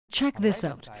Check this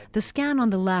out. The scan on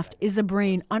the left is a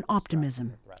brain on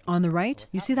optimism. On the right,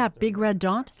 you see that big red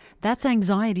dot? That's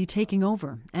anxiety taking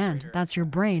over, and that's your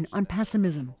brain on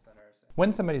pessimism.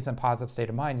 When somebody's in a positive state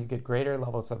of mind, you get greater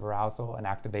levels of arousal and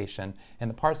activation in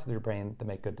the parts of your brain that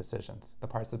make good decisions, the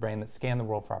parts of the brain that scan the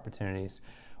world for opportunities.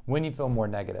 When you feel more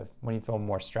negative, when you feel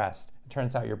more stressed, it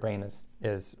turns out your brain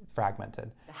is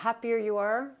fragmented. The happier you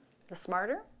are, the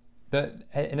smarter?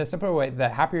 In a simpler way, the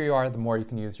happier you are, the more you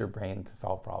can use your brain to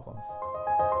solve problems.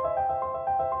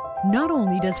 Not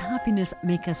only does happiness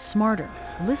make us smarter,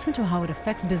 listen to how it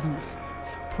affects business.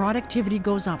 Productivity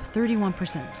goes up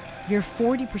 31%. You're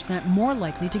 40% more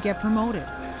likely to get promoted,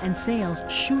 and sales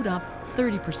shoot up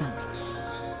 30%.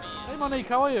 Hey Monique,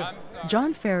 how are you?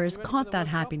 John Ferris caught that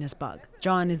happiness bug.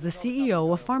 John is the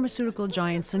CEO of pharmaceutical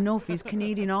giant Sanofi's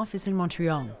Canadian office in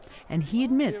Montreal, and he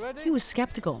admits he was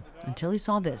skeptical until he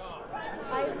saw this.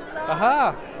 I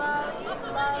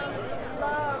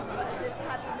love this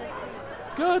happiness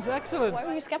thing. Good, excellent. Why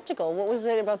were you skeptical? What was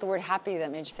it about the word happy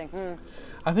that made you think,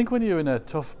 I think when you're in a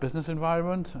tough business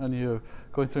environment and you're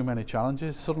going through many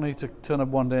challenges, suddenly to turn up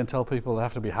one day and tell people they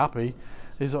have to be happy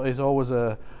is always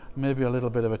maybe a little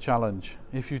bit of a challenge.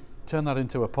 If you turn that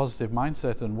into a positive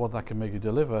mindset and what that can make you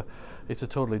deliver, it's a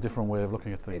totally different way of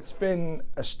looking at things. It's been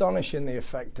astonishing the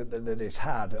effect that it has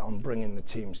had on bringing the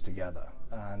teams together.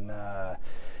 And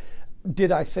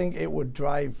did I think it would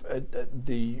drive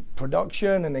the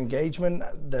production and engagement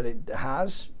that it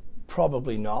has?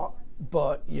 Probably not.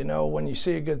 But you know, when you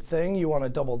see a good thing, you want to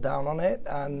double down on it,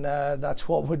 and that's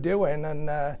what we're doing, and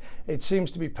it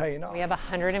seems to be paying off. We have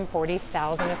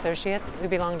 140,000 associates who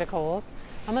belong to Kohl's.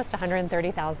 Almost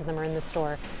 130,000 of them are in the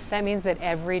store. That means that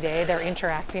every day they're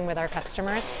interacting with our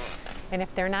customers, and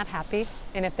if they're not happy,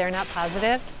 and if they're not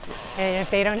positive, and if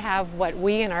they don't have what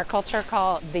we in our culture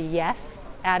call the yes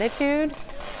attitude,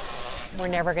 we're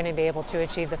never going to be able to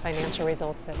achieve the financial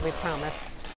results that we promised.